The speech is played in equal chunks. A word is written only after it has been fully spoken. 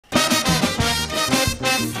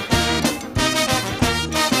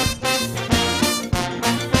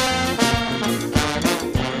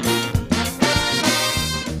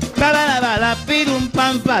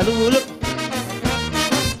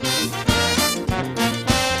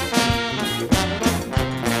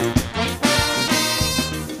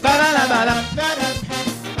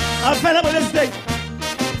I'm fed up with this thing.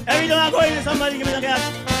 Every time I go in, somebody give me the gas.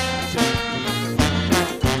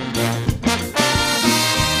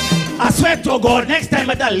 I swear to God, next time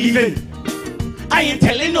I'm leaving, I ain't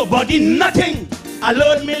telling nobody nothing. I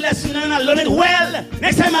learned my lesson and I learned it well.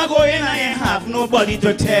 Next time I go in, I ain't have nobody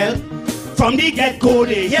to tell. From the get-go,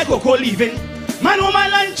 they hear Coco leaving. Man,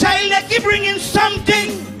 woman, and child, they keep bringing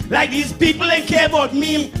something. Like these people ain't care about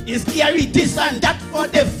me. Is carry this and that for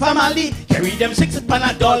the family. Carry them 6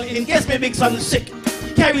 Panadol in case my big son sick.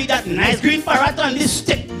 Carry that nice green parrot on this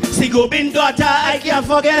stick. See go bin daughter, I can't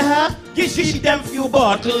forget her. Give she them few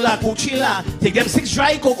bottle of Cuchilla. Take them 6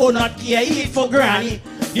 dry coconut, yeah, eat for granny.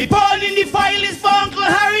 The pawn in the file is for Uncle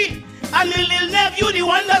Harry. And the little nephew, the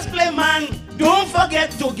one that's play man. Don't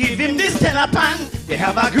forget to give him this 10 pan. They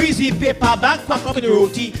have a greasy paper bag packed up with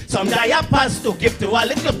roti. Some diapers to give to a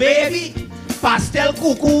little baby. Pastel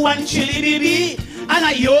cuckoo and chili baby. And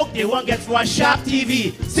a yoke they won't get for a sharp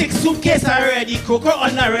TV. 6 suitcases already, Coco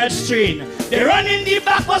on the red string. They run in the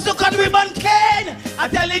back for to cut ribbon cane.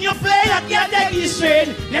 I'm telling you play, I can't take this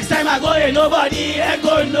train. Next time I go here, nobody ain't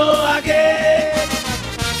gonna know again.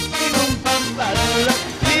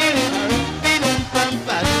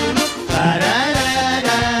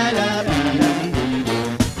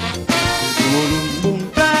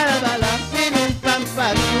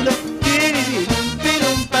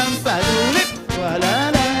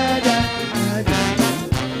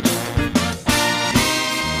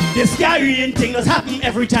 This carrying thing does happen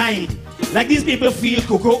every time. Like these people feel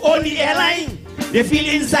Coco on the airline. They feel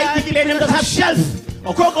inside the plane does have shelf.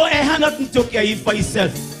 Or Coco ain't had nothing to carry for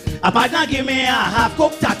himself. A partner give me a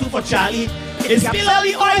half-cooked tattoo for Charlie. It spill all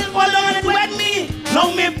the oil fall down and it wet me.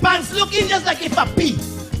 Now my pants looking just like if I pee.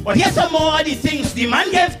 But here's some more of the things the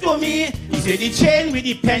man gave to me. He said the chain with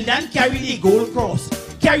the pendant carry the gold cross.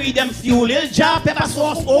 Carry them few little jar pepper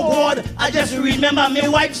sauce. Oh God, I just remember my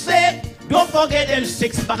wife said, don't forget them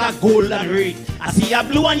 6 pack of gold and red. I see a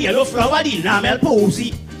blue and yellow flower, the enamel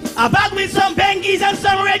posy. A bag with some bengies and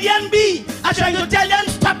some red and bee. I try to tell them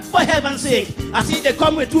stop for heaven's sake. I see they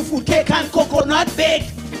come with 2 fruit cake and coconut bake.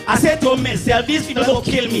 I said to myself, these people don't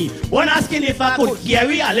kill me. One asking if I could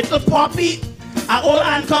carry a little puppy. An old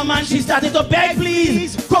aunt come and she started to beg,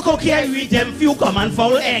 please. Coco carry them few common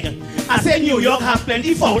foul egg. I said New York have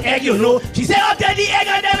plenty foul egg, you know. She said up there the egg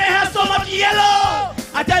and them have so much yellow.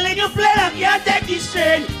 I'm telling you, play like you can't take this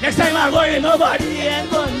train. Next time I go in, nobody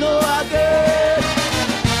ain't gonna know again.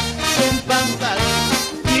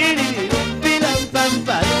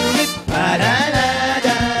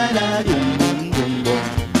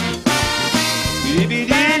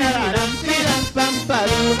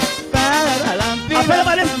 I fell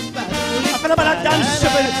about this. I fell about that dance.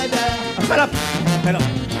 I fell up.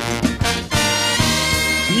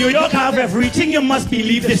 New York have everything, you must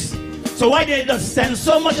believe this. So why they just send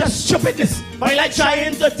so much of stupidness? Why like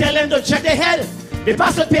trying to tell them to check their head? The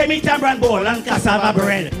pastor pay me tamarind ball and cassava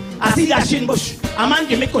bread. I see that shin bush. A man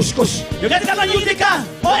give me kush kush. You get it on Utica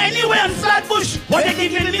or anywhere on Flatbush. What they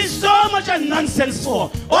giving me so much of nonsense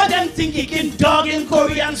for? All them think he can dog in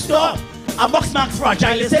Korean store. A box mark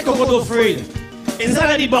fragile, they say Coco don't afraid.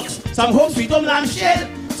 Inside of the box, some home sweet home lamb shell,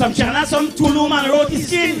 some chana, some tulum and roti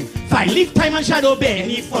skin. 5 leaf time and shadow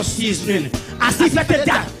benny for seasoning. I see reflected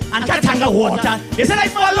that and Katanga water. They said I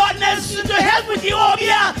for Lord Nelson to help with the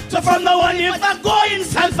Obia. So from now on, if I go in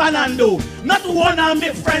San Fernando, not one of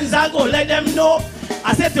my friends, I'll go let them know.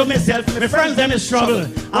 I said to myself, my friends, them is struggle.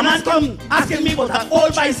 A man come asking me about an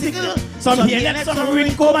old bicycle, some here next, some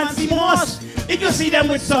ring comb and see moss. If you see them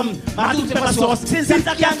with some batu pepper sauce, since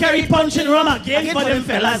I can't carry punch and rum again for them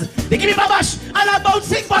fellas, they give me babash and about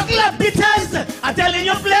 6 bottles of bitters. I'm telling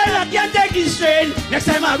you, play, I can't take this train. Next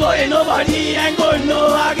time I go in, nobody ain't gonna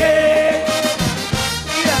know again.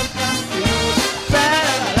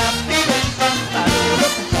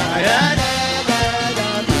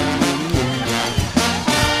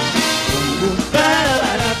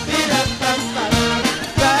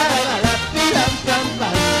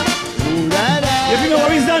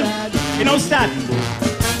 You know, start.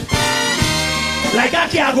 Like I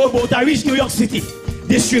can't go about I reach New York City.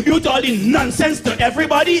 Distribute all the nonsense to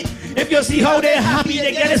everybody. If you see how they're happy,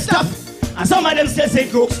 they get the stuff. And some of them still say,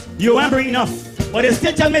 Crooks, you won't bring enough. But they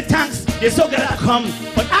still tell me thanks, they're so glad I come.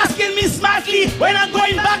 But asking me smartly when I'm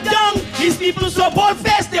going back down, These people so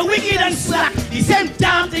bold-faced, they're wicked and slack. The same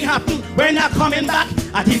damn thing happened when they're coming back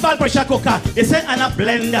at the blood pressure cooker. They sent an a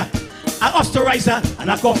blender, an osterizer,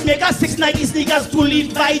 and a coffee maker, 690 sneakers, 2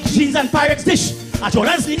 Levi jeans and Pyrex dish. A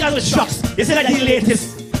Jordan sneakers with shocks. They say that the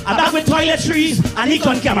latest. A bag with toiletries, a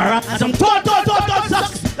Nikon camera, and some tall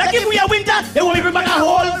socks. Like if we are winter, they want me to bring back a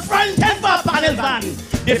whole front end for a panel van.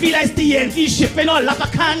 They feel like TNT shipping or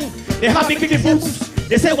Lapacan. They have big boots.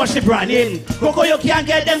 They say wash the brand in. Coco, you can't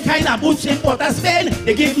get them kind of boots in Port of Spain.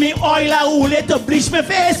 They give me oil or oil to bleach my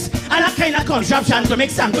face. And a kind of contraption to make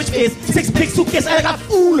sandwich face. 6 big suitcases like a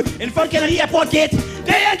fool in front of the airport gate.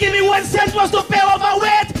 They ain't give me 1 cent was to pay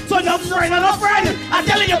overweight. So no friend, no friend. I'm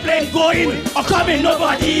telling you, plane going or coming,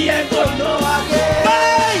 nobody ain't gonna know again.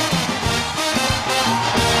 Bye!